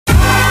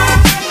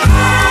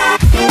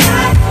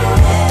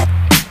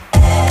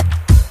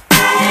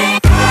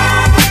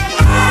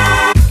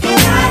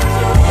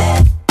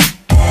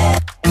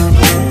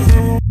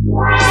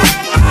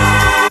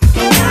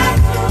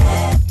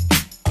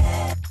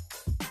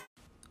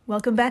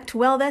Welcome back to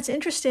Well, That's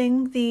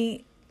Interesting,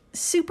 the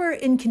super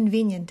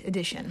inconvenient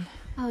edition.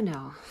 Oh,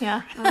 no.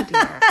 Yeah. Oh,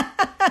 dear.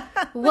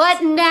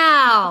 What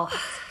now?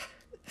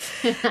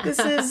 This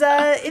is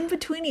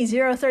In-Betweeni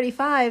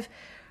 035.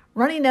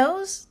 Runny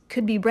nose,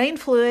 could be brain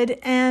fluid,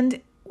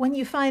 and when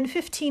you find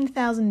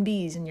 15,000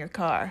 bees in your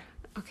car.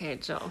 Okay,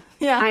 Jill.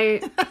 Yeah.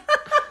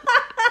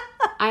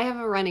 I have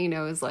a runny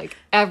nose like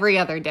every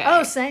other day.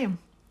 Oh, same.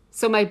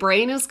 So my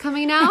brain is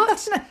coming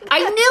out?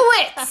 I knew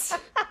it!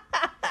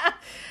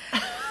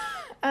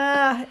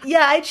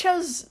 Yeah, I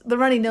chose the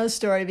runny nose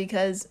story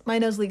because my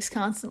nose leaks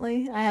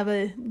constantly. I have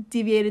a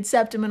deviated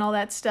septum and all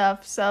that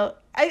stuff. So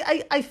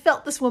I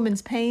felt this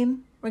woman's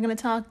pain. We're going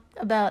to talk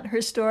about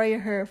her story,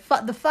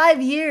 the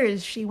 5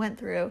 years she went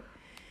through,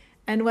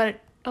 and what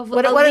a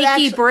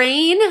leaky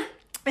brain?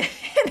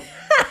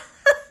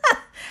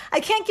 I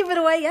can't give it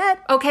away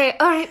yet. Okay,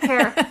 all right,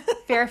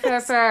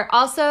 fair.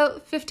 Also,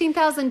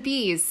 15,000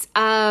 bees.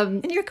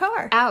 In your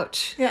car.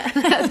 Ouch. Yeah.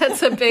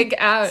 That's a big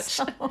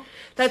ouch.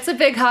 That's a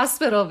big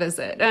hospital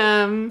visit.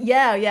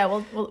 Yeah.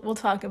 We'll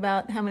talk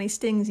about how many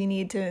stings you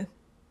need to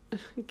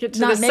get to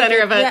the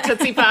center of a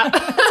Tootsie Pop.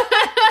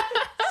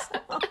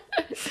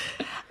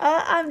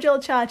 I'm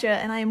Jill Chacha,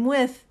 and I am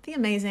with the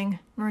amazing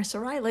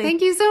Marissa Riley.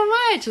 Thank you so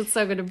much. It's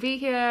so good to be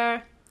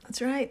here.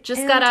 That's right.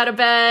 Just got out of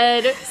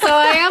bed, so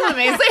I am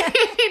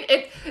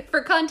amazing.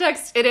 For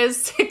context, it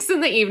is 6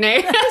 in the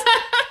evening.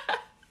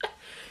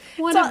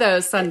 One of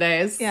those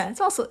Sundays. Yeah,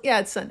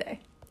 it's Sunday.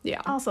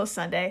 Yeah. Also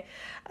Sunday.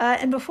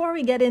 And before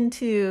we get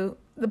into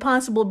the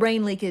possible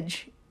brain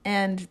leakage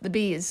and the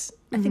bees,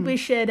 I think we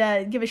should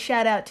give a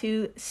shout out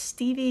to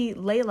Stevie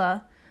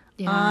Layla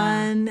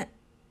on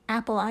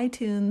Apple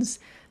iTunes.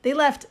 They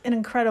left an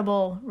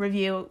incredible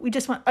review. We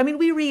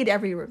read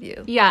every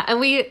review. Yeah, and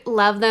we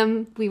love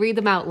them. We read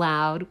them out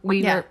loud.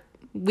 We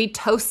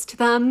toast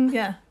them.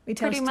 Yeah, we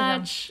toast pretty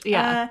much. Them.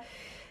 Yeah.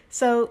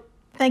 So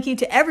thank you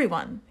to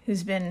everyone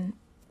who's been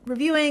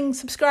reviewing,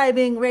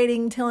 subscribing,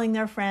 rating, telling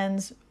their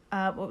friends.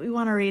 We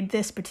want to read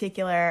this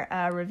particular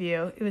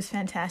review. It was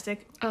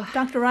fantastic.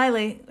 Dr.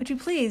 Riley, would you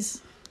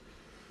please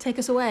take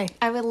us away?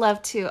 I would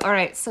love to. All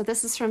right, so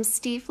this is from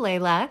Steve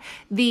Layla.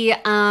 The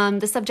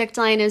subject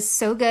line is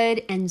so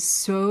good and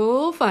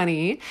so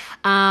funny.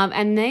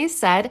 And they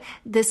said,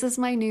 "This is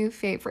my new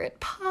favorite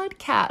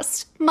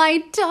podcast.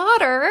 My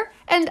daughter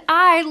and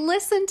I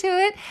listen to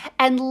it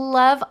and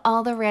love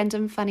all the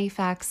random funny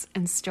facts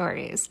and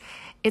stories.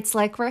 It's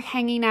like we're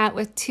hanging out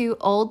with two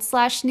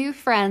old/new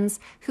friends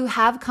who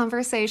have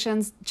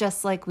conversations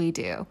just like we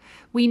do.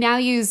 We now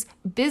use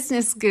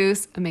Business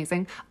Goose,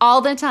 amazing, all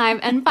the time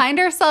and find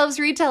ourselves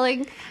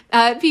retelling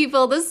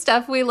people the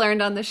stuff we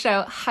learned on the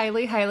show.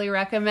 Highly, highly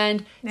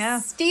recommend." Yeah.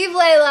 Steve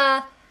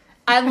Layla,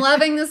 I'm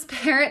loving this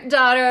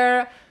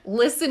parent-daughter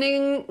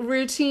listening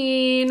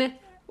routine.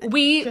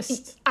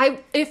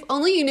 If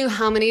only you knew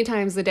how many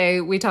times a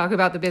day we talk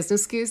about the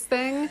Business Goose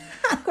thing.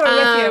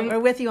 We're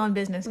with you on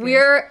Business Goose.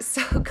 We're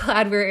so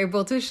glad we're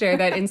able to share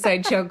that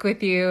inside joke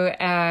with you,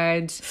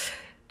 and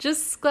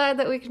just glad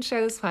that we can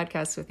share this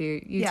podcast with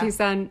you. You two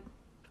sound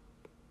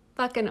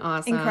fucking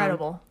awesome.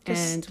 Incredible.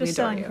 Just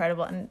so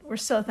incredible. And we're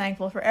so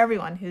thankful for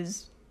everyone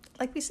who's,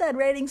 like we said,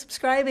 rating,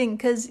 subscribing,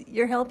 because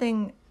you're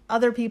helping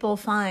other people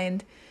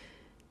find,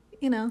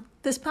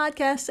 this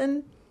podcast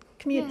and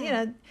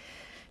community,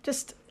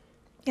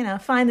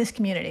 find this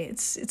community.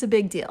 It's a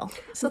big deal.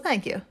 So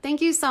thank you. Thank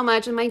you so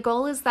much. And my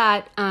goal is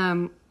that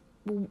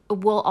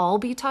we'll all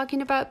be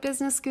talking about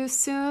Business Goose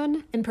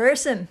soon. In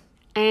person.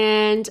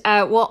 And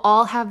we'll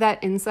all have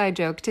that inside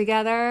joke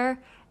together.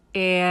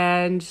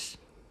 And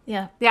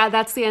yeah,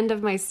 that's the end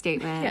of my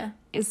statement.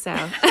 Yeah. So.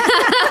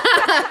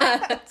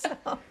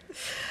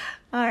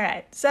 All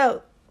right.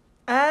 So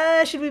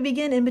should we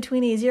begin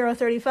In-Betweeni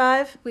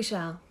 035? We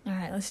shall. All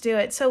right, let's do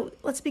it. So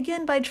let's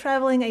begin by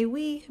traveling a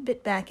wee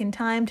bit back in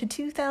time to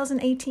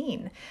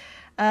 2018,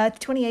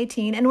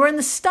 and we're in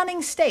the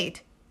stunning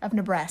state of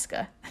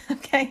Nebraska.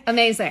 Okay,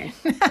 amazing.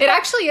 It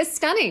actually is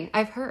stunning.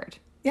 I've heard.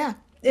 Yeah,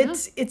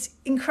 it's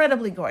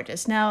incredibly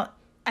gorgeous. Now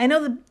I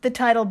know the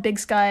title "Big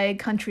Sky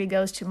Country"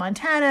 goes to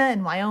Montana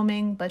and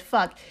Wyoming, but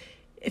fuck,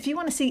 if you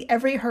want to see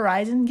every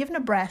horizon, give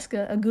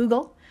Nebraska a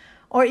Google.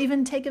 Or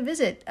even take a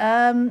visit.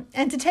 And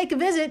to take a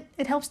visit,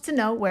 it helps to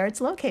know where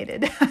it's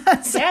located.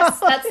 Yes,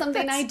 that's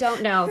something I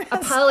don't know.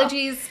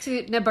 Apologies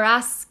to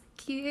Nebraskans.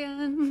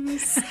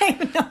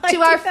 To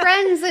our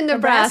friends in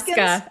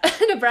Nebraska.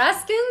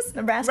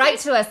 Nebraskans? Write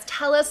to us.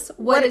 Tell us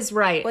what is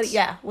right.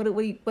 What do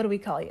we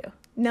call you?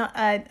 No,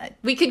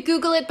 we could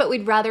Google it, but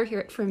we'd rather hear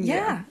it from you.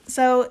 Yeah.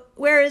 So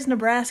where is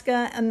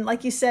Nebraska? And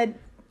like you said,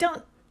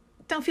 don't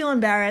feel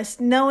embarrassed.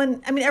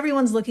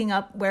 Everyone's looking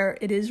up where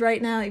it is right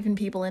now, even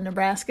people in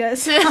Nebraska.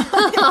 So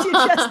if you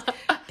just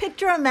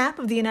picture a map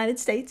of the United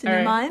States in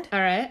your mind. All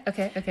right.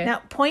 Okay.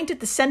 Now point at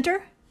the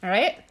center. All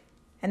right.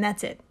 And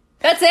that's it.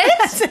 That's it?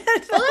 That's it.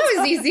 Well, that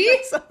was easy.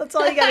 That's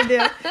all you got to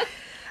do.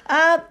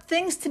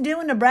 Things to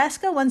do in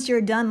Nebraska once you're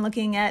done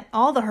looking at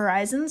all the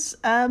horizons.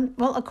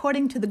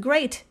 According to the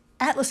great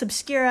Atlas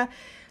Obscura,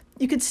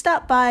 you could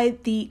stop by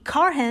the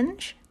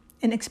Carhenge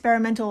an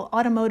experimental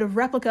automotive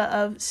replica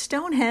of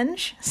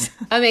Stonehenge.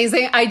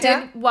 Amazing. I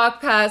did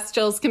walk past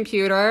Jill's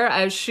computer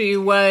as she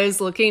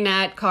was looking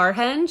at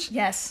Carhenge.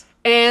 Yes.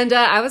 And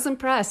I was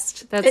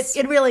impressed.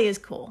 It really is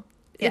cool.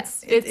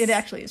 Yes, it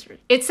actually is.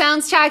 It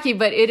sounds tacky,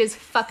 but it is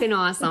fucking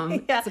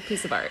awesome. Yeah. It's a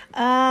piece of art.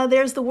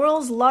 There's the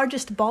world's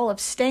largest ball of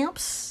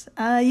stamps.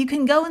 You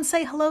can go and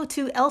say hello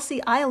to Elsie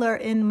Eiler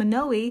in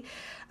Minoe,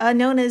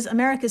 known as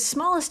America's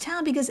smallest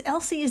town because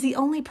Elsie is the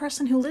only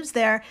person who lives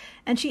there,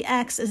 and she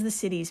acts as the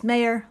city's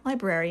mayor,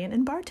 librarian,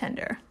 and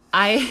bartender.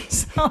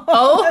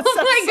 Oh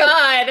my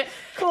God.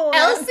 Cool.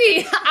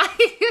 Elsie,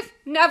 I've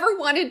never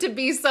wanted to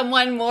be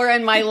someone more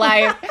in my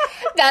life.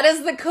 That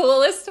is the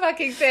coolest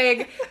fucking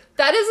thing.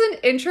 That is an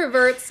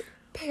introvert's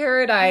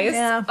paradise.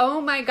 Yeah.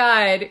 Oh my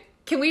God.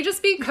 Can we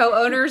just be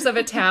co-owners of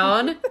a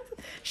town?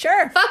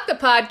 Sure. Fuck the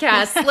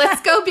podcast.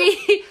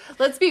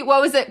 Let's be,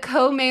 what was it?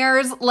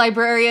 Co-mayors,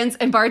 librarians,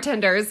 and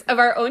bartenders of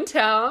our own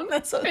town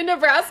in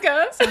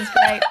Nebraska. Sounds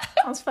great.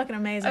 Sounds fucking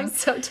amazing. I'm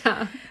so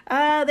down.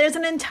 There's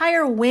an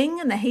entire wing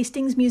in the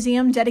Hastings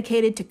Museum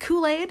dedicated to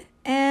Kool-Aid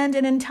and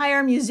an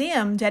entire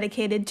museum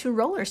dedicated to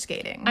roller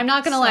skating. I'm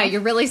not going to lie.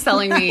 You're really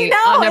selling me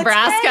on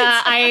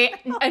Nebraska.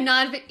 I'm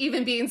not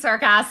even being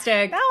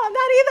sarcastic. No, I'm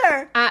not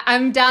either.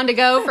 I'm down to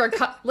go for,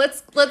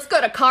 let's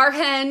go to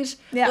Carhenge.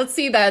 Yeah. Let's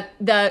see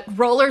the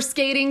roller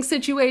skating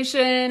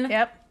situation.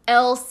 Yep.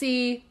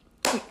 Elsie.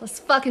 Let's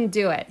fucking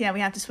do it. Yeah,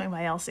 we have to swing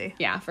by Elsie.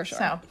 Yeah, for sure.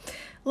 So,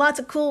 lots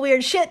of cool,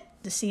 weird shit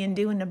to see and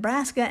do in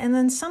Nebraska. And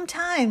then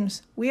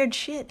sometimes weird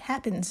shit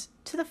happens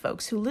to the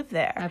folks who live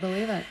there. I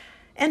believe it.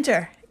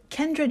 Enter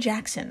Kendra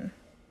Jackson.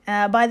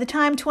 By the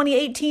time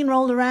 2018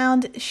 rolled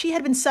around, she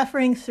had been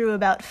suffering through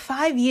about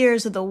 5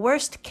 years of the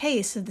worst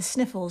case of the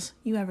sniffles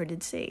you ever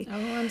did see. Oh,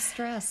 I'm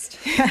stressed.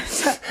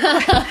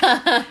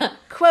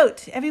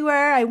 Quote,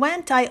 everywhere I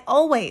went, I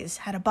always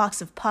had a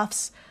box of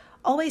puffs,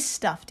 always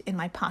stuffed in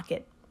my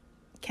pocket.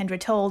 Kendra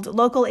told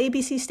local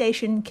ABC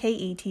station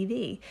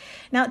KETV.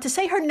 Now, to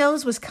say her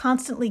nose was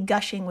constantly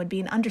gushing would be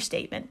an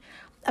understatement.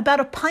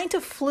 About a pint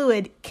of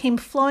fluid came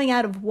flowing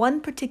out of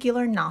one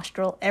particular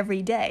nostril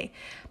every day.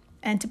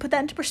 And to put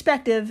that into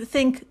perspective,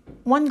 think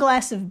 1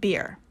 glass of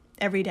beer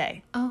every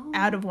day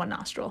out of one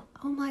nostril.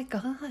 Oh my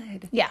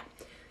God. Yeah.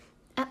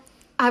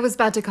 I was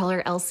about to call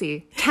her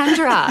Elsie.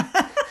 Kendra.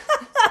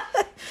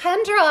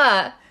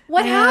 Kendra,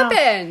 what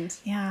happened?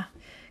 Yeah.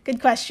 Good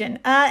question.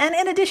 And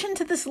in addition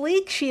to this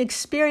leak, she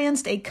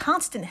experienced a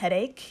constant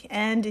headache.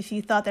 And if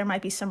you thought there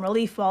might be some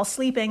relief while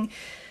sleeping,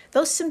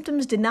 those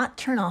symptoms did not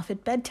turn off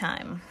at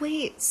bedtime.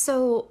 Wait,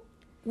 so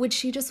would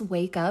she just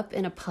wake up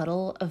in a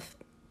puddle of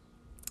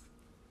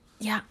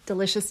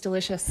delicious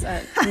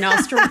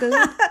nostril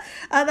goo?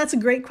 That's a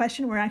great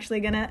question. You're actually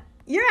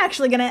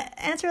gonna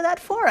answer that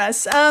for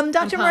us.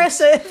 Dr.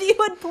 Marissa, if you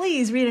would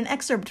please read an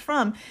excerpt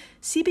from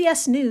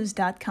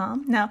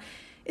CBSNews.com. Now,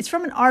 it's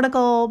from an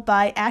article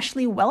by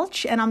Ashley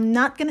Welch, and I'm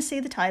not going to say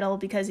the title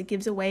because it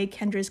gives away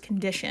Kendra's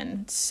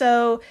condition.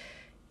 So,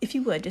 if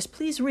you would, just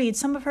please read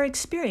some of her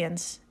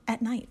experience at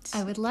night.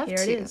 I would love to.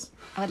 Here it is.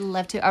 I would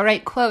love to. All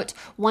right, quote,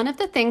 one of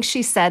the things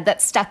she said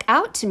that stuck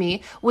out to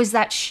me was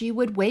that she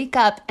would wake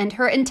up and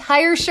her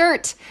entire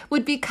shirt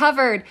would be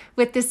covered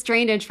with this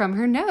drainage from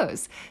her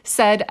nose,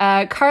 said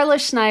Carla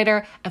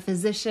Schneider, a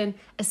physician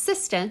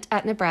assistant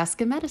at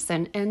Nebraska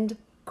Medicine, and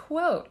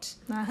quote.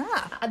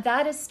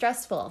 That is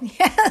stressful.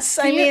 Yes,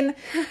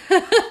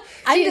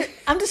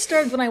 I'm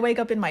disturbed when I wake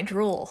up in my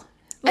drool.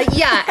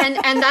 Yeah,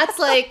 and that's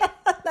like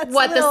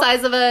the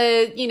size of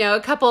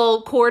a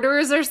couple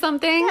quarters or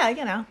something.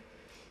 Yeah,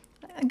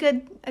 a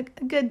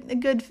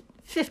good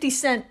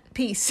 50-cent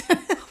piece.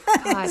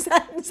 Is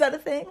that a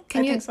thing?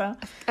 I think so.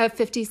 A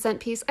 50-cent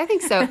piece? I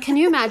think so. Can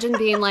you imagine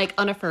being like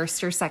on a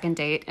first or second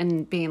date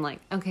and being like,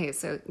 okay,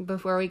 so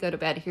before we go to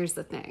bed, here's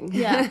the thing.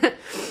 Yeah.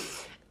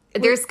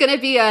 There's going to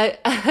be a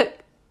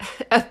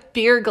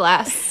beer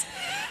glass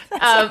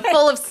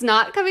full of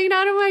snot coming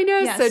out of my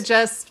nose, so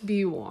just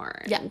be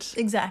warned. Yeah,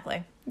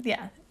 exactly.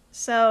 Yeah.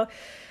 So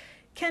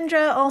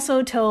Kendra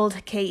also told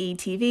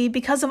KETV,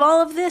 because of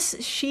all of this,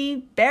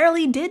 she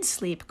barely did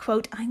sleep.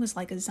 Quote, I was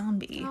like a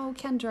zombie. Oh,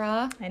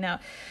 Kendra. I know.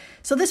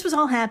 So this was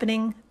all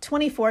happening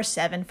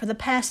 24/7 for the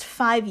past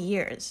 5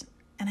 years.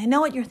 And I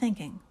know what you're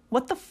thinking.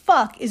 What the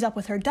fuck is up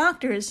with her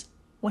doctors?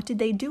 What did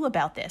they do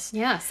about this?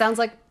 Yeah, sounds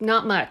like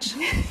not much.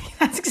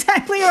 That's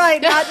exactly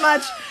right, not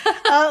much.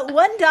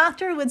 One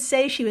doctor would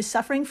say she was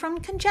suffering from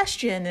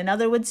congestion.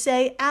 Another would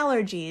say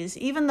allergies.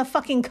 Even the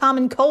fucking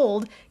common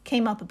cold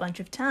came up a bunch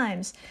of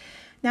times.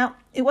 Now,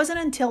 it wasn't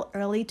until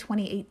early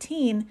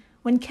 2018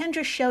 when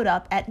Kendra showed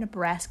up at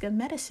Nebraska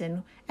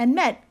Medicine and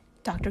met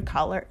Dr.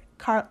 Carla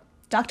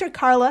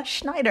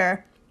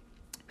Schneider,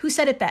 who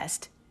said it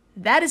best,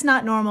 that is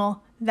not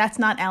normal. That's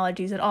not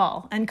allergies at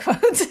all, end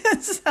quote.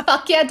 So,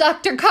 fuck yeah,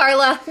 Dr.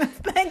 Carla.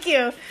 Thank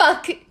you.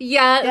 Fuck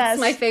yeah, Yes.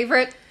 It's my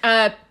favorite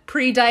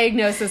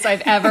pre-diagnosis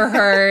I've ever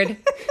heard.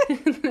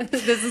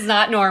 This is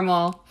not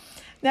normal.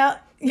 Now,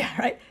 yeah,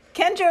 right.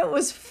 Kendra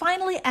was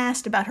finally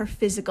asked about her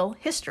physical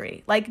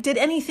history. Like, did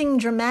anything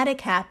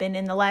dramatic happen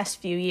in the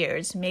last few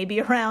years? Maybe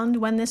around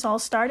when this all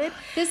started?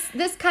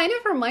 This kind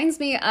of reminds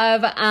me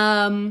of,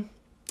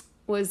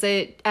 was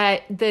it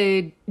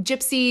the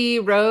Gypsy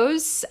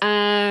Rose?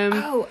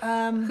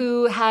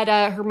 Who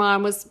had her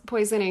mom was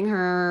poisoning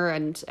her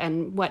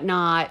and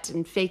whatnot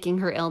and faking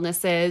her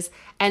illnesses.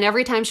 And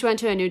every time she went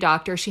to a new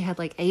doctor, she had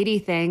like 80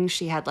 things.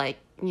 She had like,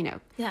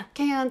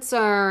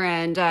 cancer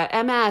and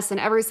MS and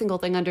every single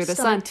thing under the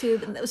sun.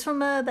 It was from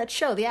that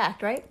show, The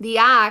Act, right? The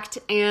Act.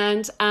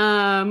 And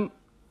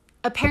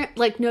apparently,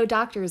 like, no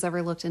doctors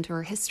ever looked into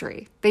her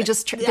history. They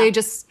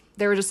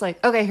were just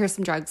like, okay, here's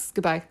some drugs.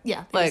 Goodbye.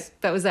 Yeah. Like,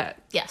 that was it.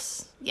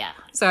 Yes. Yeah.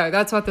 So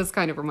that's what this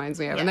kind of reminds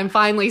me of. Yeah. And then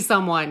finally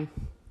someone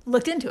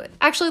looked into it.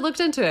 Actually looked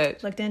into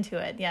it.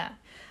 Yeah.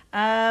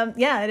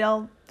 It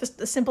all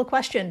just a simple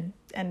question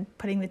and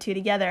putting the two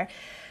together.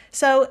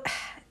 So,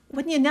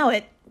 wouldn't you know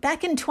it,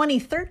 back in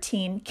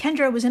 2013,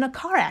 Kendra was in a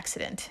car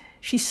accident.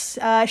 She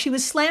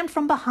was slammed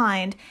from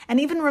behind and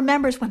even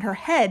remembers when her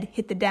head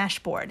hit the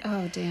dashboard.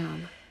 Oh,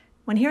 damn.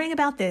 When hearing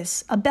about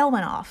this, a bell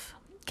went off.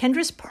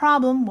 Kendra's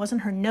problem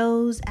wasn't her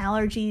nose,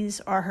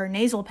 allergies, or her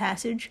nasal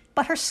passage,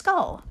 but her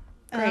skull.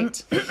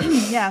 Great.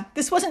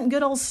 This wasn't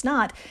good old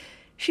snot.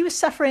 She was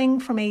suffering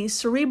from a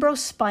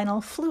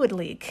cerebrospinal fluid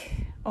leak,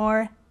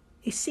 or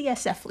a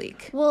CSF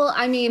leak. Well,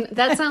 I mean,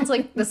 that sounds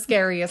like the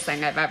scariest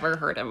thing I've ever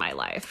heard in my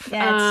life.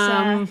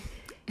 Yeah,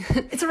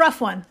 it's a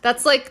rough one.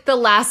 That's like the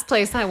last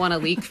place I want to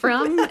leak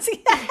from.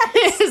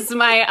 Is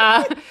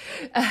my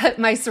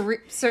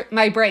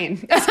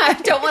brain. I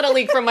don't want to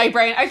leak from my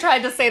brain. I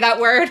tried to say that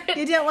word.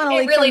 You didn't want to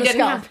leak really from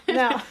the skull.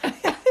 No.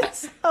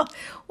 So,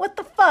 what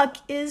the fuck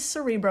is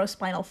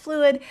cerebrospinal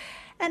fluid,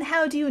 and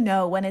how do you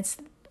know when it's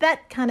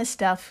that kind of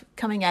stuff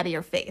coming out of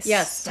your face?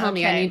 Yes, tell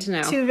me. I need to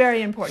know. Two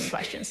very important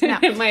questions. Now,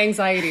 my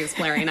anxiety is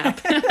flaring up.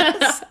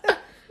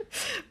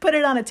 Put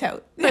it on a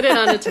tote. Put it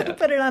on a tote.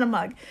 Put it on a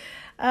mug.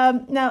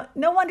 Now,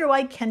 no wonder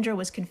why Kendra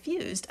was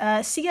confused.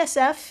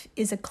 CSF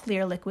is a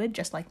clear liquid,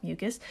 just like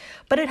mucus,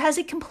 but it has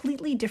a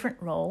completely different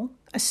role,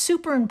 a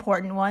super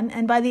important one,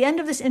 and by the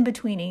end of this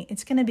In-Betweenie,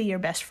 it's going to be your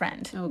best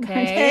friend.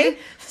 Okay?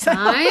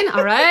 Fine,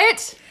 all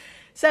right.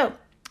 So,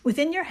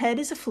 within your head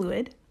is a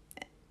fluid.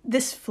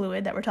 This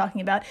fluid that we're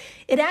talking about,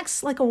 it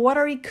acts like a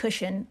watery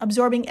cushion,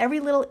 absorbing every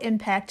little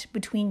impact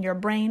between your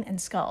brain and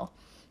skull.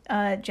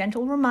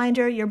 Gentle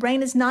reminder, your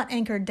brain is not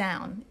anchored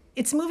down.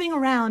 It's moving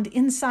around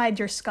inside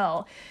your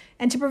skull.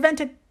 And to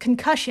prevent a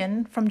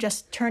concussion from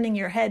just turning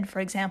your head, for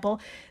example,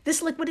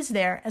 this liquid is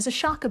there as a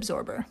shock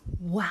absorber.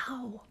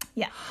 Wow.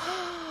 Yeah.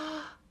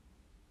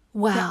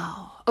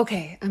 Wow.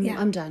 Okay,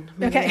 I'm done.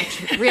 Okay.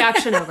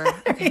 Reaction over.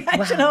 Okay.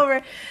 Reaction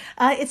over.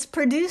 It's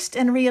produced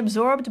and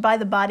reabsorbed by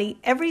the body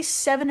every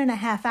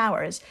 7.5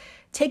 hours,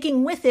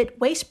 taking with it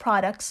waste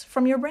products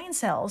from your brain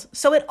cells.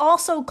 So it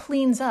also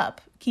cleans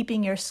up,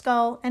 keeping your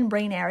skull and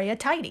brain area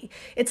tidy.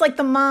 It's like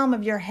the mom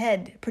of your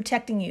head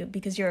protecting you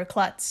because you're a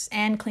klutz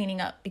and cleaning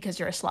up because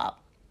you're a slob.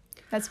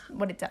 That's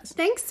what it does.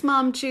 Thanks,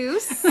 Mom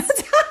Juice.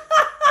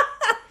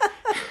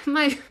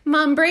 My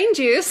mom brain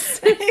juice.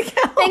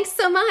 Thanks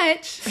so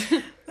much.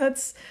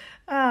 That's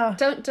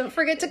don't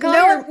forget to call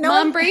her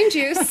Mom Brain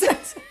Juice.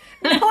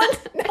 No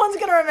one's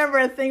gonna remember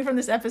a thing from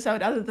this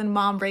episode other than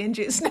Mom Brain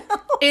Juice now.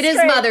 It is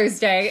Mother's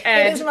Day,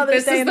 and it is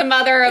Mother's Day, is the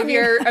mother of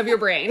your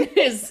brain.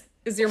 Is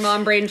your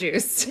Mom Brain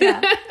Juice?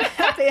 Yeah.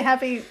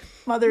 Happy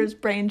Mother's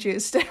Brain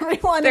Juice to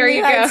everyone in the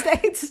United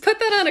States. Put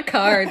that on a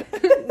card.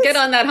 Get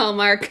on that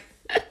Hallmark.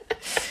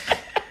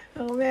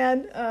 Oh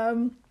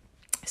man.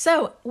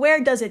 So,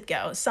 where does it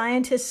go?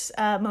 Scientists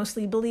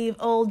mostly believe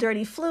old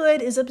dirty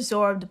fluid is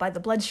absorbed by the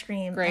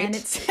bloodstream. Great. And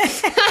it's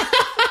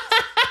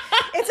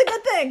it's a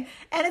good thing.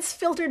 And it's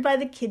filtered by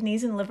the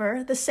kidneys and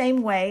liver the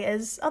same way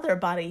as other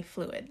body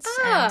fluids.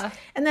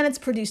 And then it's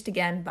produced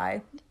again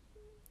by...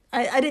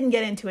 I didn't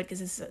get into it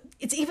because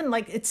it's even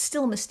like, it's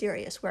still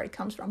mysterious where it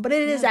comes from. But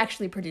it is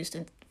actually produced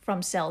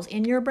from cells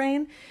in your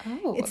brain.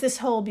 Oh. It's this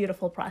whole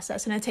beautiful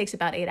process, and it takes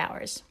about 8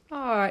 hours.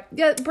 Oh,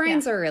 yeah,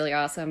 brains are really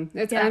awesome.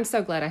 I'm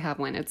so glad I have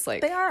one. It's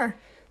like... They are.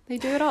 They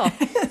do it all.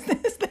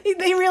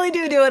 They really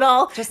do it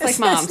all. Just like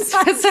moms.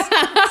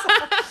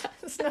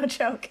 It's no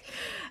joke.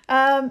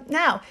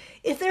 Now,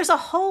 if there's a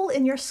hole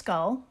in your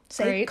skull,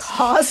 say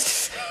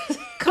caused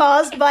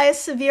by a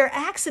severe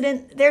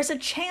accident, there's a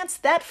chance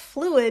that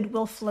fluid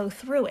will flow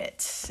through it.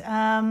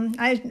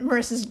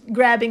 Marissa's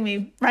grabbing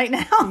me right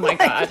now. Oh my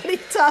God. What are you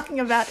talking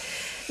about?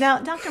 Now,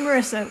 Dr.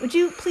 Marissa, would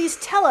you please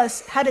tell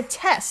us how to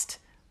test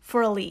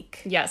for a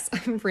leak? Yes,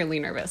 I'm really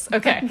nervous.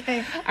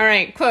 Okay. All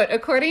right. Quote,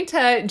 according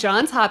to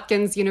Johns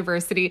Hopkins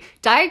University,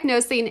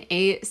 diagnosing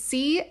a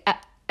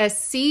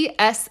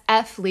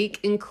CSF leak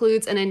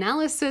includes an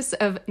analysis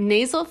of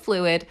nasal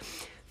fluid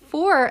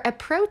for a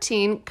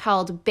protein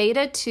called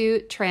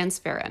beta-2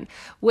 transferrin,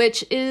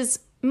 which is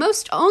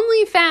most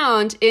only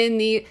found in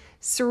the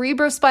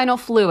cerebrospinal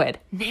fluid.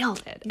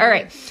 Nailed it. All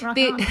right.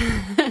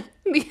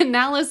 The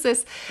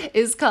analysis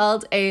is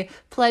called a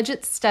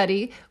pledget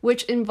study,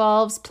 which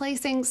involves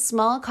placing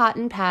small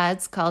cotton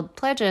pads called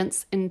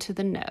pledgents into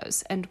the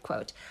nose, end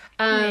quote.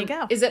 There you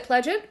go. Is it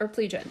pledget or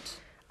plegent?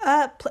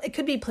 It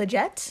could be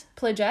pledget.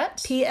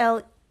 Pledget?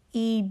 Pledget.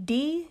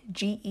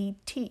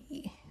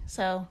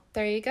 So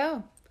There you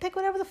go. pick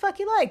whatever the fuck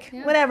you like.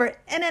 Yeah. Whatever.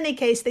 In any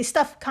case, they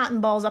stuff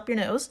cotton balls up your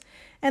nose,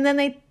 and then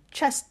they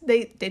test for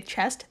beta-2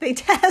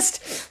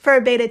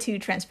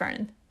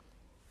 transferrin.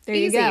 There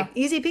you go.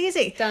 Easy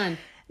peasy. Done.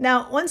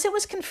 Now, once it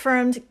was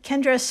confirmed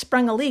Kendra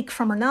sprung a leak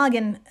from her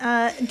noggin,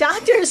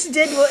 doctors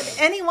did what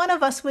any one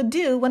of us would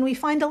do when we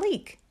find a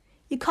leak.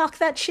 You cock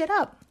that shit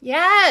up.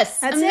 Yes.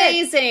 That's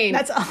amazing. It.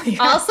 That's all you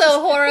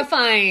Also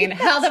horrifying.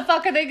 Yes. How the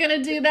fuck are they going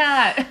to do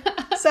that?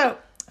 So,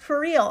 for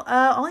real,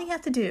 all you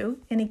have to do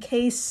in a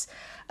case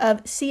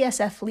of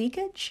CSF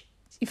leakage,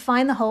 you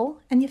find the hole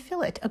and you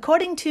fill it.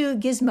 According to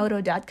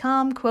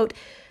Gizmodo.com, quote,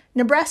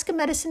 Nebraska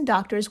medicine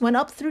doctors went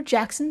up through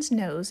Jackson's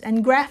nose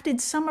and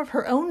grafted some of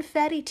her own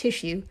fatty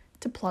tissue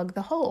to plug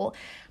the hole.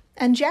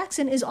 And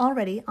Jackson is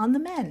already on the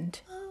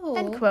mend. Oh.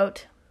 End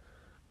quote.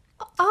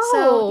 Oh.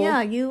 So,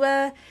 yeah, you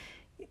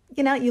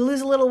lose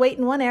a little weight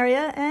in one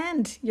area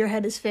and your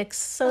head is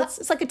fixed. So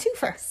it's like a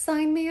twofer.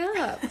 Sign me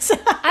up. I've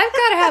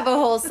got to have a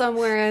hole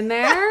somewhere in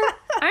there.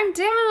 I'm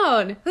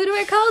down. Who do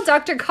I call?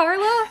 Dr.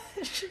 Carla?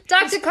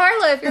 Dr.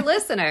 Carla, if you're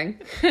listening.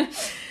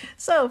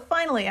 So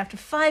finally, after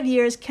 5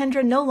 years,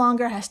 Kendra no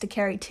longer has to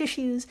carry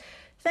tissues,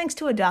 thanks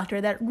to a doctor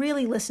that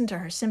really listened to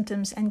her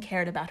symptoms and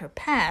cared about her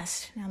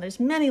past. Now, there's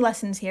many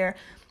lessons here.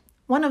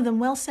 One of them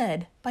well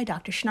said by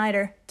Dr.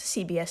 Schneider to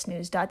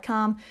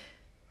CBSNews.com.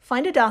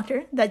 Find a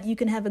doctor that you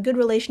can have a good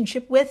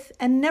relationship with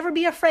and never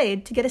be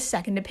afraid to get a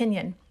second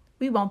opinion.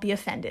 We won't be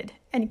offended.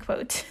 End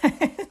quote.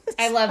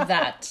 I love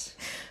that.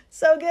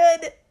 So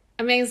good.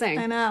 Amazing.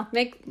 I know.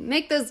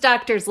 Make those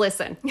doctors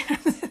listen.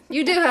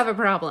 You do have a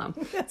problem.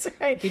 That's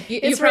right.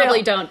 You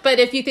probably don't, but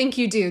if you think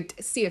you do,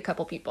 see a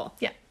couple people.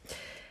 Yeah.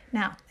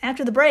 Now,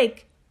 after the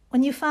break,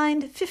 when you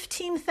find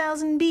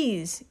 15,000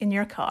 bees in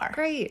your car.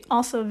 Great.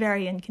 Also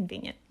very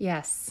inconvenient.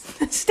 Yes.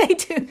 Stay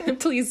tuned.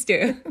 Please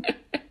do.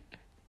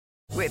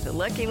 With the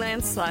Lucky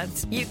Land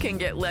Slots, you can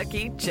get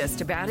lucky just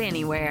about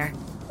anywhere.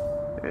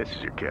 This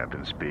is your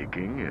captain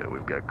speaking.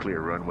 We've got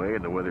clear runway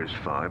and the weather's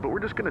fine, but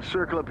we're just going to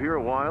circle up here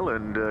a while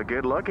and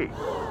get lucky.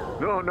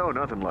 No,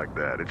 nothing like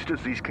that. It's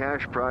just these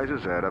cash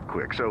prizes add up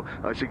quick. So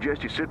I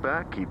suggest you sit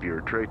back, keep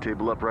your tray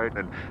table upright,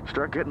 and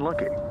start getting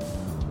lucky.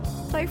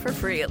 Play for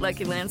free at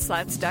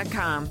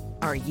LuckyLandSlots.com.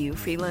 Are you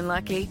feeling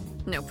lucky?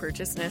 No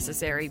purchase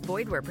necessary.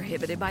 Void where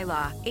prohibited by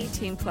law.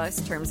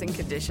 18+ terms and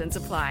conditions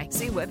apply.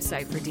 See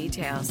website for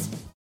details.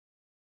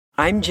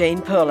 I'm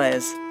Jane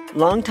Perlez,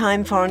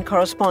 longtime foreign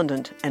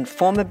correspondent and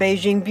former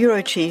Beijing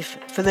bureau chief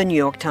for the New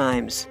York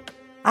Times.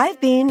 I've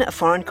been a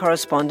foreign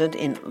correspondent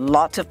in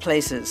lots of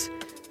places: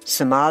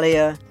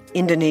 Somalia,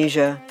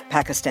 Indonesia,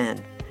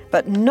 Pakistan,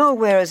 but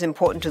nowhere as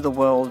important to the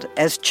world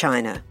as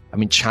China. I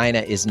mean,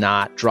 China is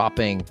not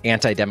dropping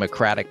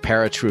anti-democratic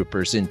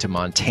paratroopers into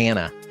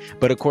Montana.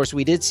 But of course,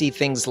 we did see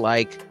things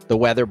like the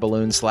weather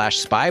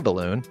balloon/spy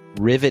balloon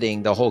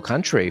riveting the whole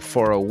country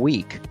for a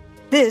week.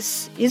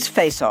 This is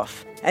Face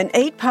Off, an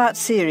 8-part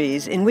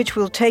series in which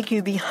we'll take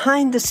you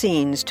behind the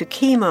scenes to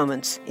key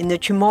moments in the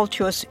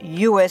tumultuous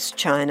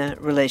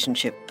U.S.-China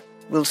relationship.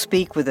 We'll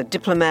speak with a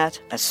diplomat,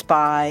 a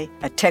spy,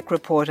 a tech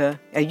reporter,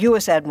 a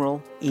U.S.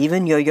 admiral,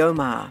 even Yo-Yo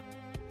Ma.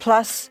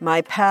 Plus,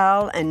 my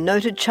pal and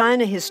noted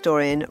China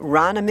historian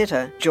Rana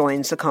Mitter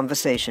joins the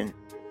conversation.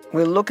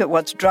 We'll look at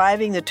what's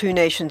driving the two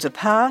nations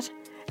apart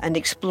and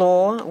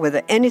explore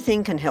whether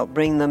anything can help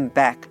bring them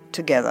back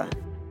together.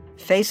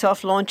 Face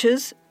Off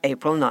launches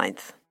April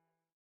 9th.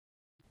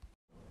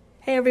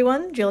 Hey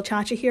everyone, Jill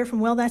Chacha here from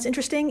Well That's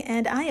Interesting,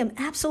 and I am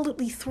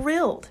absolutely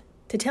thrilled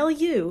to tell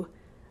you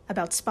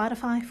about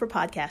Spotify for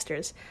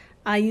podcasters.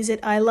 I use it,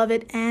 I love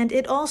it, and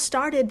it all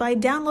started by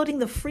downloading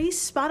the free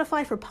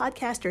Spotify for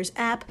Podcasters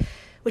app,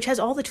 which has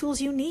all the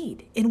tools you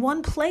need in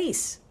one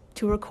place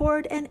to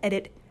record and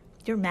edit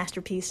your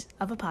masterpiece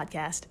of a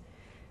podcast.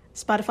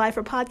 Spotify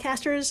for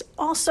Podcasters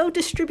also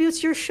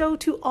distributes your show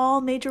to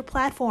all major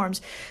platforms.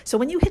 So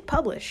when you hit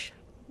publish,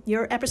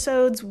 your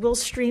episodes will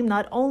stream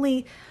not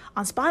only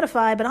on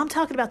Spotify, but I'm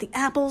talking about the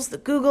Apples, the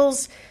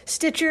Googles,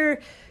 Stitcher,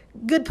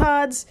 Good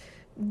Pods,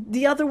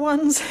 the other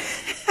ones.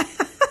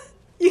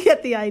 You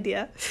get the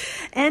idea.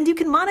 And you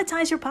can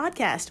monetize your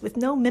podcast with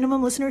no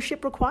minimum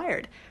listenership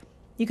required.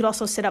 You could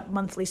also set up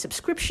monthly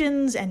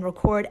subscriptions and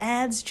record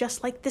ads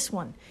just like this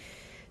one.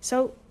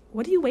 So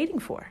what are you waiting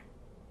for?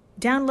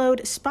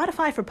 Download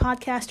Spotify for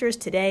Podcasters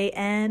today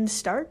and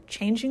start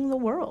changing the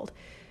world.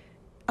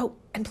 Oh,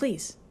 and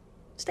please,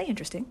 stay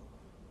interesting.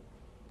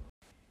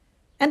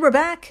 And we're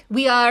back.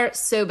 We are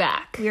so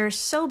back. We are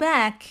so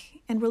back,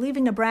 and we're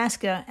leaving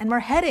Nebraska, and we're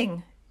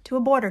heading to a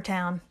border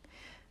town.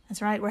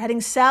 That's right, we're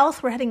heading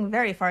south. We're heading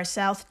very far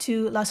south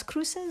to Las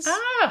Cruces.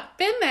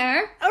 Been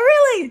there. Oh,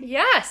 really?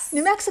 Yes.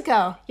 New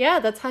Mexico.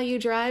 Yeah, that's how you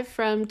drive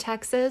from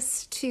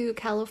Texas to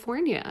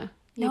California.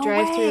 You No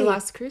drive way. through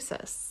Las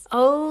Cruces.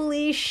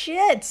 Holy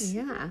shit.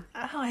 Yeah.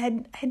 Oh, I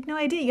had no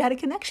idea you had a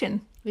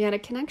connection. We had a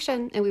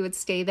connection and we would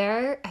stay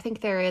there. I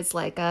think there is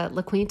like a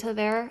La Quinta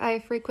there I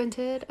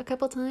frequented a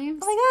couple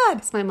times. Oh my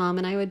God. So my mom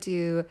and I would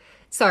do,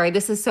 sorry,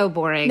 this is so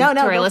boring. No, to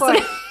our go for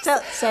it.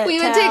 listeners. We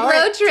would take Tell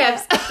road it.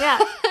 trips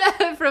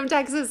Yeah. from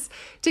Texas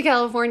to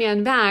California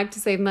and back to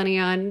save money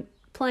on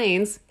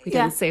planes. We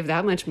Yeah. didn't save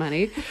that much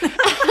money.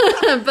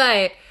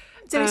 But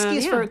It's an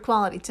excuse yeah. for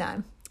quality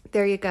time.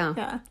 There you go.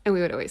 Yeah. And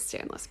we would always stay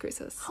in Las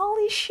Cruces.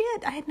 Holy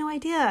shit. I had no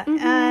idea.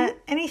 Mm-hmm.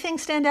 Anything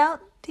stand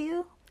out to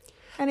you?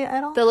 Any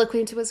at all? The La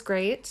Quinta was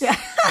great. Yeah.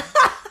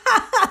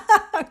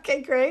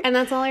 Okay, great. And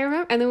that's all I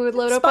remember. And then we would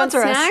load up on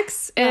Sponsor us.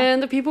 snacks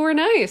and the people were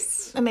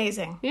nice.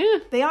 Amazing. Yeah.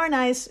 They are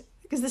nice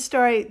because this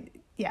story,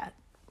 yeah,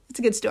 it's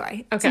a good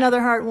story. It's Okay. another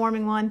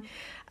heartwarming one.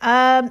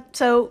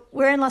 So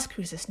we're in Las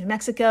Cruces, New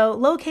Mexico,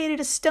 located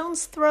a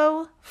stone's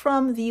throw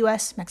from the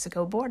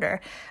U.S.-Mexico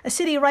border, a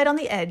city right on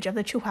the edge of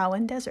the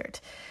Chihuahuan Desert.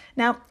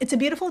 Now, it's a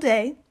beautiful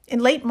day. In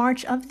late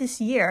March of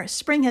this year,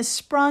 spring has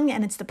sprung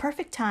and it's the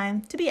perfect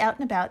time to be out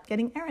and about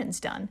getting errands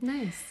done.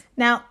 Nice.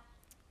 Now,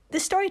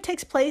 this story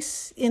takes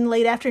place in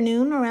late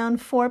afternoon around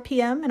 4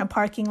 p.m. in a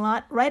parking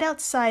lot right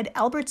outside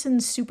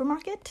Albertsons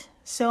supermarket.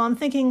 So I'm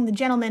thinking the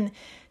gentleman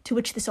to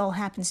which this all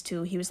happens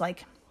to, he was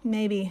like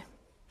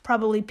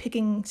probably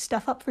picking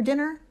stuff up for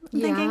dinner,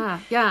 I'm thinking.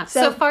 Yeah.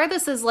 So far,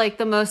 this is like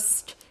the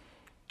most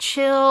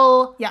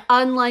chill, Yeah.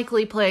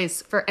 unlikely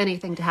place for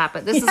anything to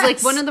happen. This is like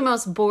Yes. one of the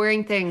most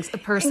boring things a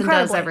person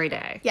does Incredibly. every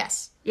day.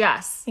 Yes.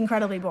 Yes.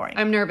 Incredibly boring.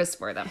 I'm nervous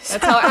for them.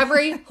 That's how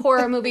every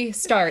horror movie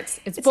starts.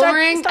 It's It start-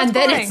 boring, it starts and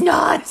then boring. it's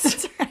not.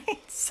 That's right.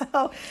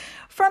 So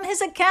from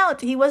his account,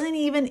 he wasn't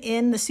even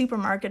in the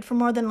supermarket for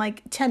more than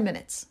like 10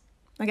 minutes.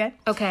 Okay?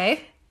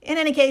 Okay. In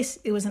any case,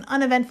 it was an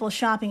uneventful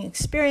shopping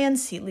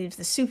experience. He leaves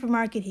the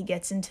supermarket, he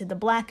gets into the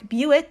black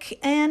Buick,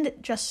 and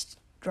just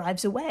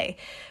drives away.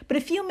 But a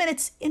few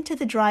minutes into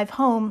the drive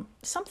home,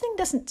 something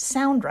doesn't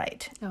sound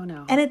right. Oh,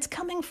 no. And it's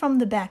coming from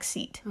the back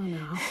seat. Oh,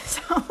 no.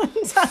 So,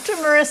 Dr.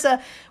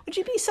 Marissa, would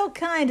you be so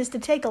kind as to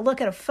take a look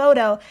at a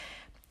photo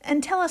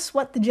and tell us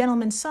what the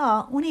gentleman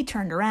saw when he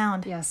turned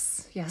around?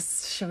 Yes.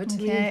 Show it to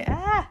Okay. me.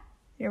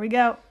 Here we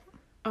go.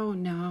 Oh,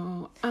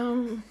 no.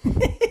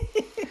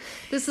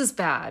 This is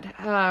bad.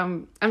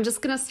 I'm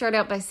just going to start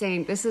out by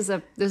saying this is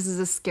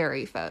a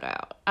scary photo.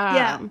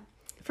 Yeah.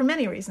 For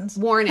many reasons.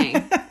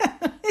 Warning.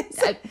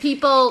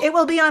 People, It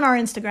will be on our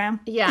Instagram.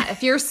 yeah,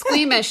 if you're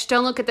squeamish,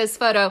 don't look at this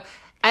photo.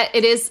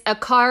 It is a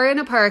car in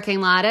a parking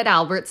lot at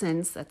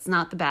Albertsons. That's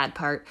not the bad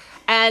part.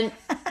 And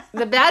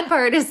the bad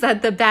part is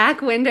that the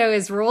back window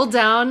is rolled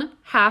down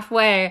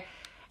halfway.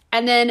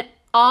 And then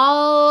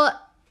all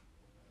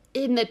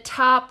in the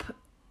top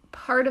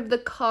part of the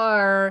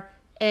car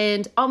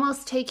and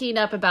almost taking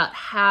up about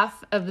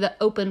half of the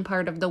open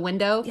part of the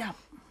window Yeah.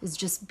 is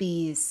just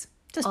bees.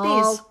 Just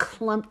all bees.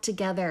 clumped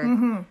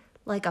together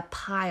like a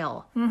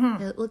pile.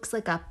 It looks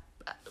like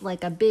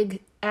a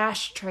big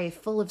ashtray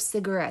full of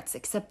cigarettes,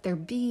 except they're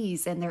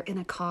bees and they're in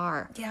a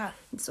car. Yeah.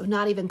 So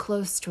not even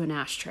close to an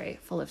ashtray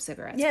full of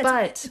cigarettes. Yeah,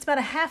 but it's about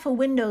a half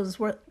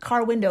a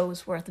car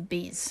window's worth of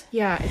bees.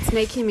 yeah, it's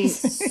making me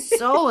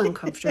so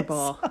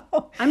uncomfortable.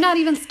 I'm not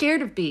even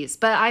scared of bees,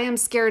 but I am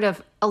scared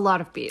of a lot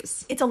of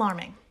bees. It's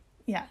alarming.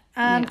 Yeah.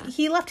 Yeah.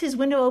 He left his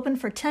window open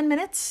for 10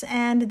 minutes,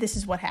 and this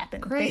is what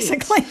happened, Great.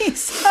 basically.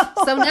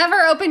 So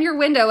never open your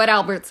window at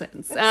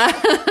Albertsons.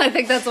 I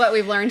think that's what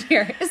we've learned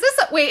here. Is this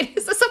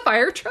a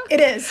fire truck? It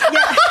is.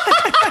 Yeah.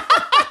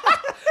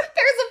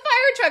 There's a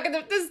fire truck.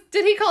 And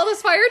did he call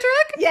this fire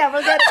truck? Yeah,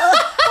 we're good.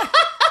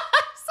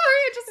 Sorry,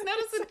 I just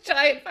noticed a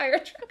giant fire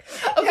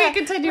truck. Okay, Yeah,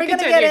 continue. We're going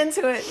to get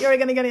into it. You're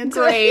going to get into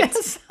Great. it.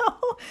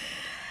 So,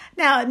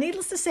 now,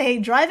 needless to say,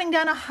 driving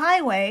down a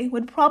highway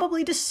would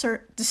probably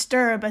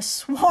disturb a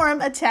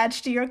swarm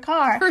attached to your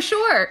car. For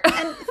sure.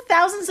 And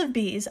thousands of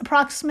bees,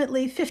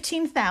 approximately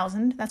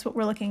 15,000, that's what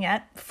we're looking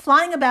at,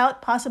 flying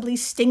about, possibly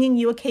stinging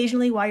you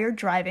occasionally while you're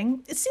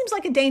driving. It seems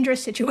like a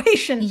dangerous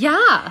situation.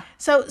 Yeah.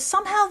 So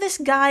somehow this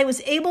guy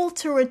was able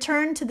to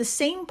return to the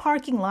same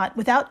parking lot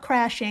without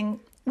crashing,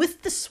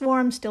 with the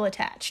swarm still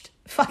attached.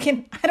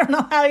 Fucking, I don't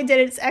know how he did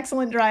it. It's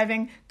excellent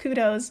driving.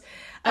 Kudos.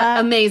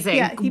 Amazing.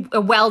 yeah,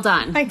 well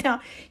done. I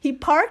know. He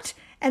parked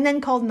and then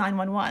called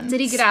 911. Did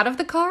he get out of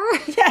the car?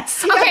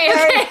 Yes. He Okay,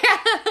 got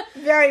okay.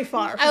 very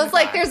far. I was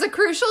like, there's a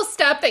crucial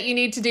step that you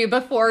need to do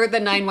before the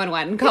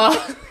 911 call.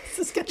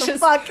 Just get the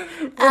fuck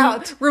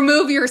out.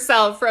 Remove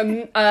yourself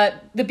from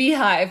the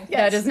beehive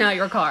that is now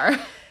your car.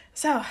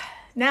 So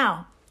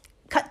now,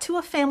 cut to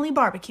a family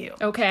barbecue.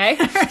 Okay.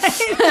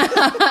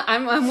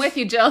 I'm with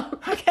you, Jill.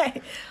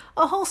 Okay.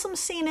 A wholesome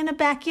scene in a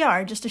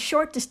backyard just a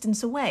short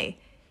distance away.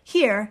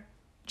 Here,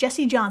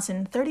 Jesse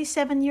Johnson,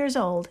 37 years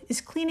old, is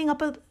cleaning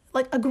up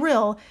a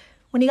grill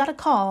when he got a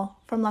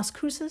call from Las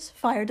Cruces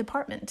Fire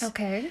Department.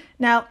 Okay.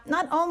 Now,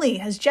 not only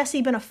has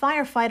Jesse been a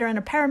firefighter and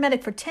a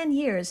paramedic for 10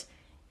 years,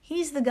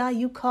 he's the guy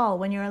you call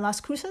when you're in Las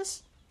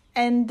Cruces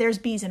and there's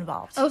bees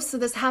involved. Oh, so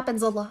this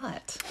happens a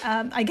lot.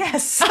 I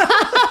guess.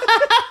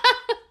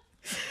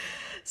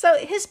 So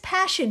his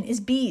passion is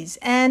bees,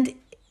 and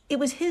it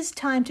was his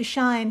time to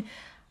shine.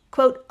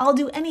 Quote, "I'll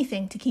do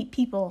anything to keep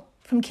people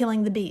from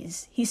killing the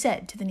bees," he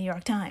said to the New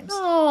York Times.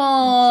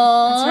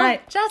 Oh, that's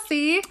right.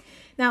 Jesse.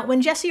 Now,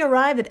 when Jesse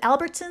arrived at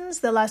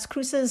Albertsons, the Las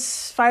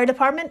Cruces Fire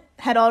Department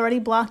had already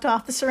blocked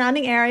off the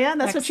surrounding area.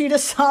 That's what you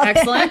just saw.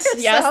 Excellent. There.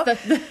 Yes,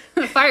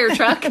 the fire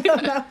truck.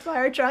 The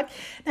fire truck.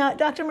 Now,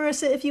 Dr.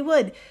 Marissa, if you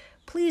would,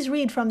 please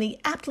read from the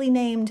aptly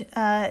named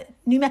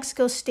New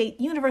Mexico State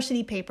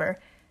University paper,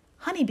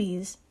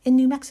 Honeybees in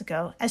New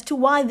Mexico, as to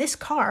why this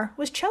car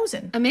was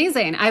chosen.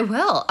 Amazing. I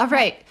will. All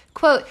right.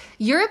 Quote,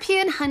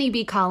 "European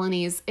honeybee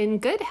colonies in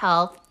good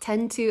health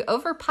tend to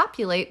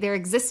overpopulate their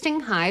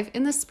existing hive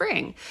in the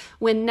spring,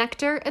 when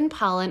nectar and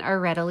pollen are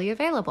readily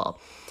available.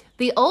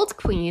 The old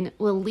queen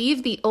will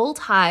leave the old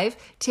hive,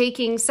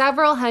 taking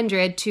several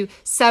hundred to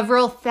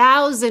several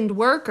thousand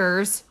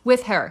workers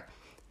with her.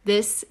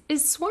 This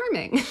is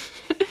swarming.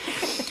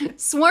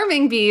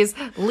 Swarming bees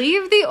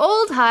leave the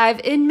old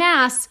hive in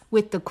mass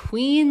with the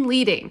queen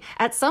leading.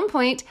 At some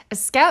point, a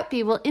scout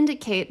bee will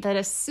indicate that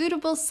a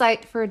suitable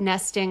site for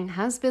nesting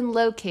has been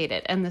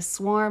located, and the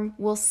swarm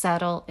will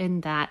settle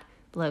in that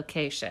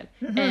location."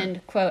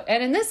 End quote.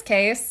 And in this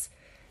case,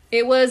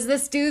 it was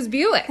this dude's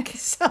Buick.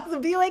 So the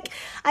Buick,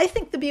 I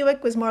think the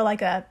Buick was more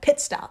like a pit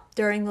stop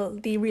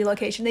during the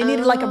relocation. They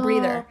needed like a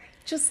breather.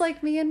 Just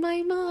like me and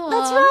my mom.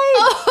 That's right.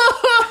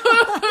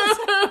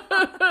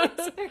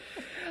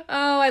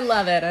 Oh, I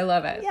love it. I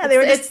love it. Yeah, they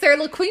were it's their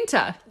La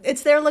Quinta.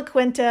 It's their La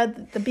Quinta.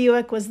 The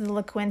Buick was the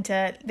La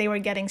Quinta. They were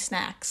getting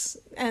snacks.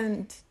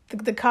 And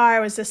the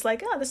car was just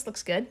like, oh, this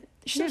looks good.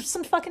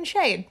 Some fucking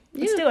shade.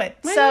 Let's do it.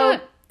 Why So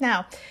not?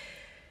 now,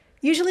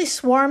 usually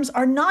swarms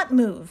are not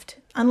moved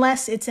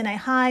unless it's in a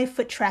high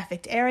foot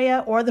trafficked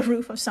area or the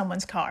roof of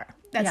someone's car.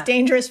 That's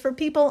dangerous for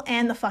people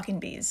and the fucking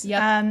bees.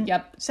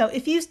 Yep. So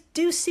if you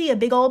do see a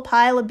big old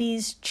pile of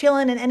bees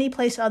chilling in any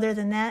place other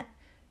than that,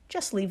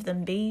 just leave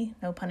them be.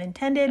 No pun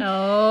intended.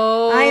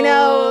 Oh. I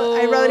know.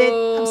 I wrote it.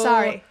 I'm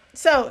sorry.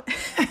 So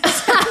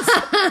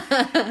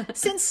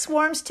since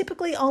swarms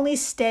typically only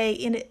stay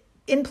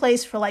in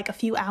place for like a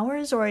few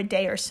hours or a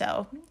day or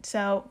so.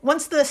 So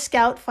once the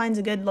scout finds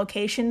a good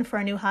location for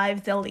a new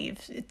hive, they'll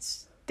leave.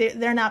 It's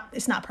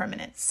not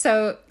permanent.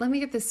 So let me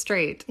get this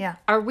straight. Yeah.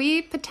 Are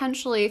we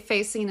potentially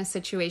facing a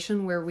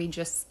situation where we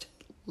just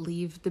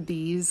leave the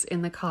bees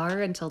in the car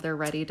until they're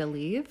ready to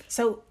leave?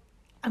 So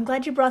I'm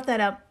glad you brought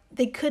that up.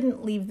 They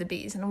couldn't leave the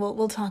bees, and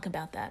we'll talk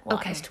about that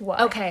as to why.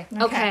 Okay.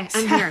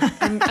 I'm here.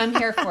 I'm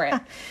here for it.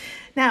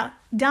 Now,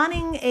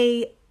 donning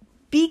a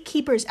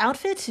beekeeper's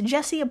outfit,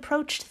 Jesse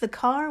approached the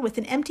car with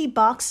an empty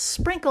box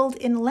sprinkled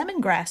in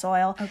lemongrass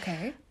oil.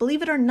 Okay.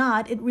 Believe it or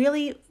not,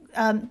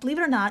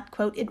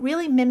 quote, "it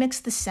really mimics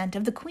the scent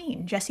of the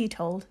queen," Jesse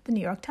told the New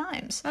York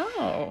Times.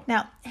 Oh.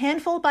 Now,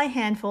 handful by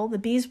handful, the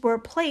bees were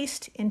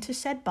placed into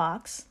said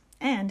box,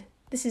 and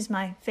this is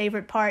my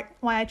favorite part,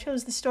 why I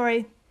chose the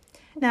story.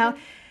 Now,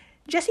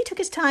 Jesse took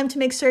his time to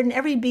make certain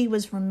every bee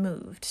was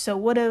removed. So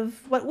what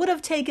would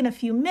have taken a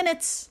few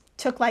minutes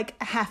took like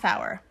a half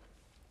hour.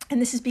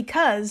 And this is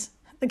because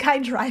the guy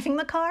driving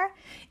the car,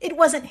 it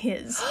wasn't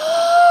his.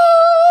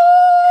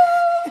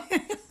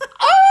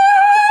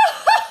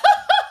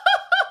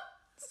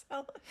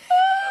 So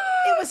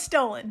it was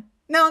stolen.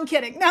 No, I'm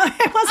kidding. No,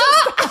 it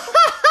wasn't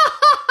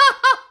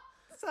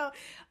stolen.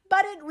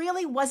 But it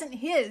really wasn't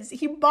his.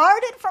 He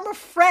borrowed it from a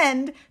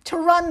friend to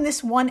run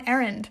this one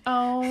errand.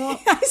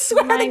 Oh, I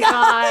swear my to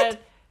God.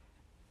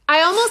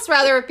 I almost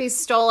rather it be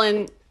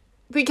stolen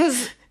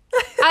because,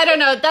 I don't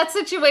know, that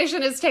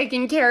situation is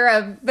taken care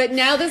of. But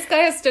now this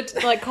guy has to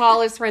like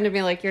call his friend and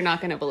be like, "You're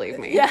not going to believe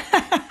me. Yeah.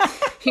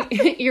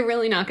 You're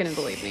really not going to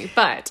believe me."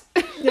 But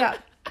yeah.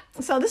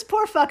 So this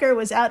poor fucker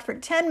was out for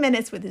 10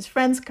 minutes with his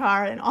friend's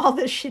car and all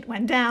this shit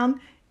went down.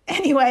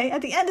 Anyway,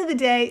 at the end of the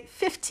day,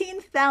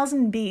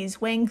 15,000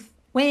 bees weighing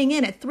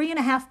in at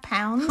 3.5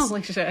 pounds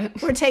holy shit.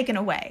 were taken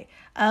away.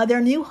 Their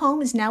new home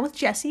is now with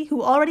Jesse,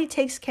 who already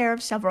takes care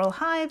of several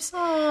hives.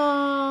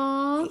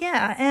 Aww.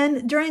 Yeah,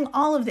 and during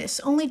all of this,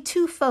 only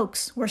 2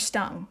 folks were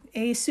stung.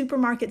 A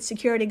supermarket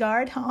security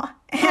guard,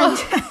 and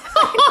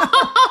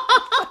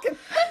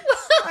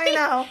I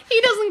know. He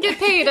doesn't get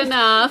paid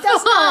enough.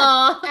 Does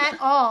not at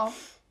all.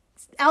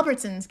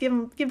 Albertsons,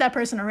 give that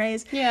person a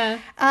raise. Yeah.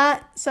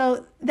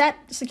 So that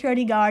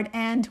security guard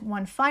and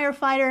one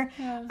firefighter.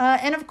 Yeah.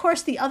 And of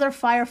course the other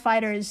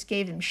firefighters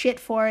gave him shit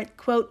for it.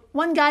 Quote,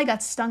 "One guy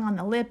got stung on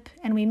the lip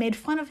and we made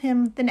fun of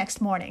him the next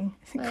morning."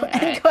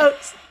 End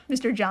quote,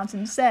 Mr.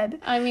 Johnson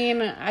said. I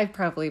mean, I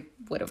probably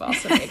would have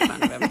also made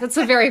fun of him. That's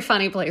a very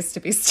funny place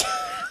to be stung.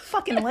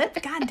 Fucking lip.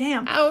 God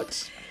damn.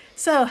 Ouch.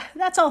 So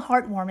that's all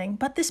heartwarming,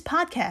 but this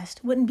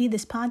podcast wouldn't be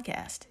this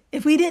podcast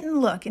if we didn't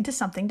look into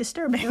something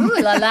disturbing. Ooh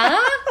la la.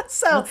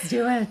 So let's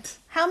do it.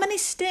 How many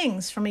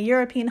stings from a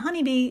European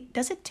honeybee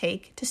does it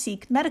take to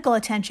seek medical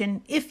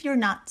attention if you're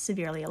not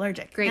severely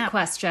allergic? Great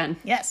question.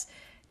 Yes.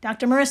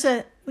 Dr.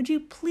 Marissa, would you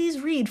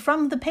please read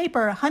from the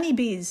paper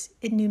Honeybees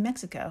in New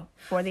Mexico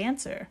for the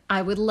answer?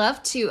 I would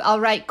love to. I'll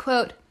write,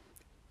 quote,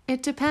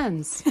 "It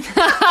depends."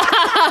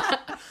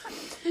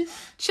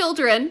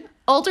 Children,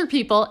 older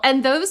people,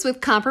 and those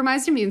with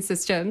compromised immune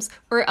systems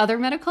or other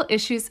medical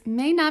issues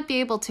may not be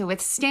able to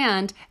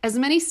withstand as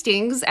many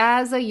stings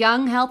as a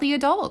young, healthy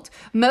adult.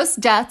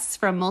 Most deaths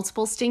from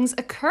multiple stings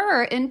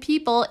occur in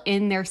people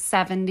in their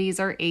 70s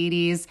or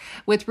 80s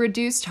with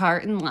reduced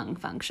heart and lung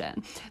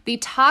function. The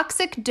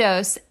toxic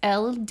dose,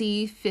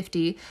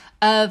 LD50,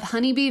 of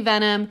honeybee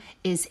venom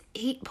is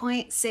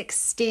 8.6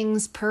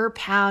 stings per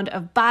pound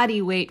of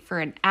body weight for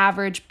an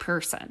average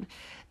person.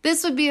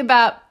 This would be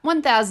about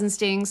 1,000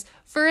 stings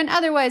for an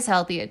otherwise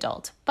healthy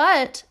adult,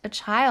 but a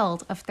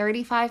child of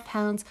 35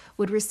 pounds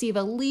would receive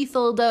a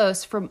lethal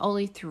dose from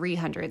only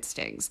 300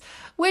 stings,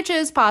 which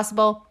is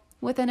possible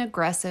with an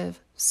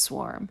aggressive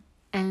swarm.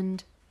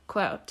 End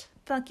quote.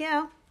 Fuck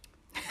yeah.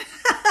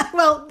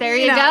 Well, there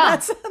you go.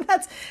 That's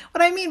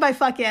what I mean by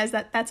fuck yeah is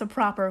that's a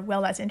proper,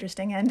 well, that's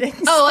interesting ending.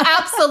 Oh,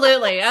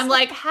 absolutely. I'm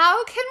like,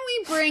 how can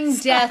we bring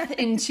death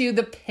into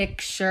the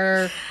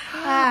picture?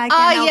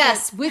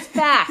 Yes, with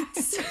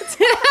facts.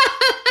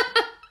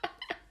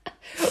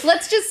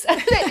 Let's just,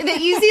 the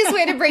easiest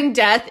way to bring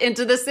death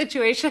into the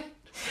situation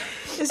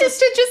is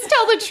to just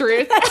tell the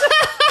truth.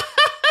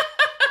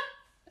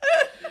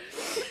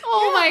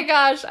 Oh my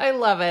gosh, I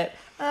love it.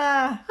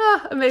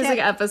 Amazing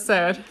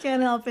episode.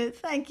 Can't help it.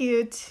 Thank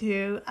you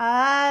to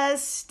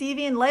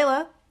Stevie and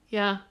Layla.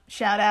 Yeah.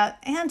 Shout out.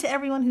 And to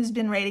everyone who's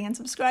been rating and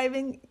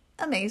subscribing.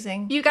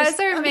 Amazing. You guys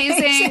are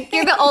amazing.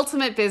 You're the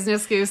ultimate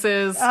business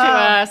gooses to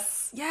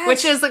us. Yes.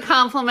 Which is a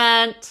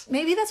compliment.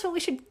 Maybe that's what we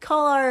should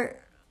call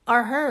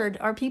our herd,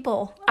 our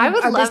people. I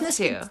would our love business.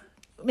 to.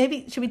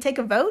 Maybe, should we take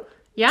a vote?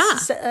 Yeah.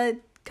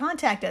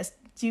 Contact us.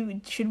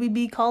 Should we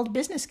be called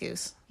Business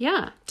Goose?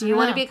 Yeah. Do you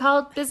want to be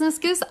called Business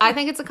Goose? I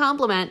think it's a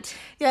compliment.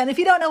 Yeah, and if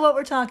you don't know what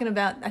we're talking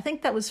about, I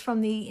think that was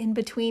from the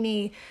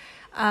In-Betweeni,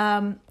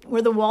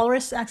 where the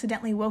walrus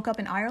accidentally woke up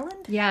in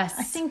Ireland. Yes.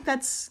 I think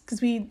that's because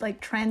we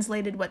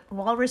translated what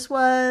walrus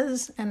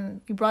was,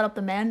 and you brought up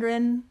the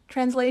Mandarin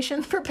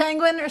translation for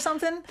penguin or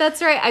something.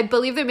 That's right. I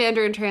believe the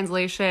Mandarin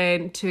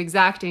translation to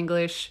exact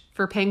English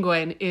for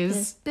penguin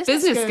is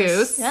Business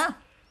Goose. Yeah.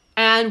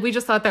 And we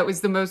just thought that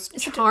was the most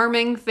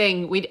charming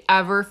thing we'd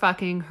ever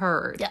fucking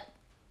heard. Yeah.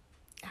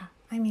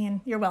 I mean,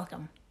 you're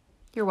welcome.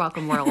 You're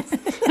welcome, world.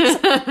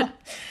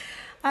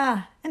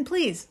 And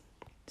please,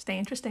 stay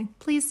interesting.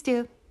 Please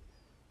do.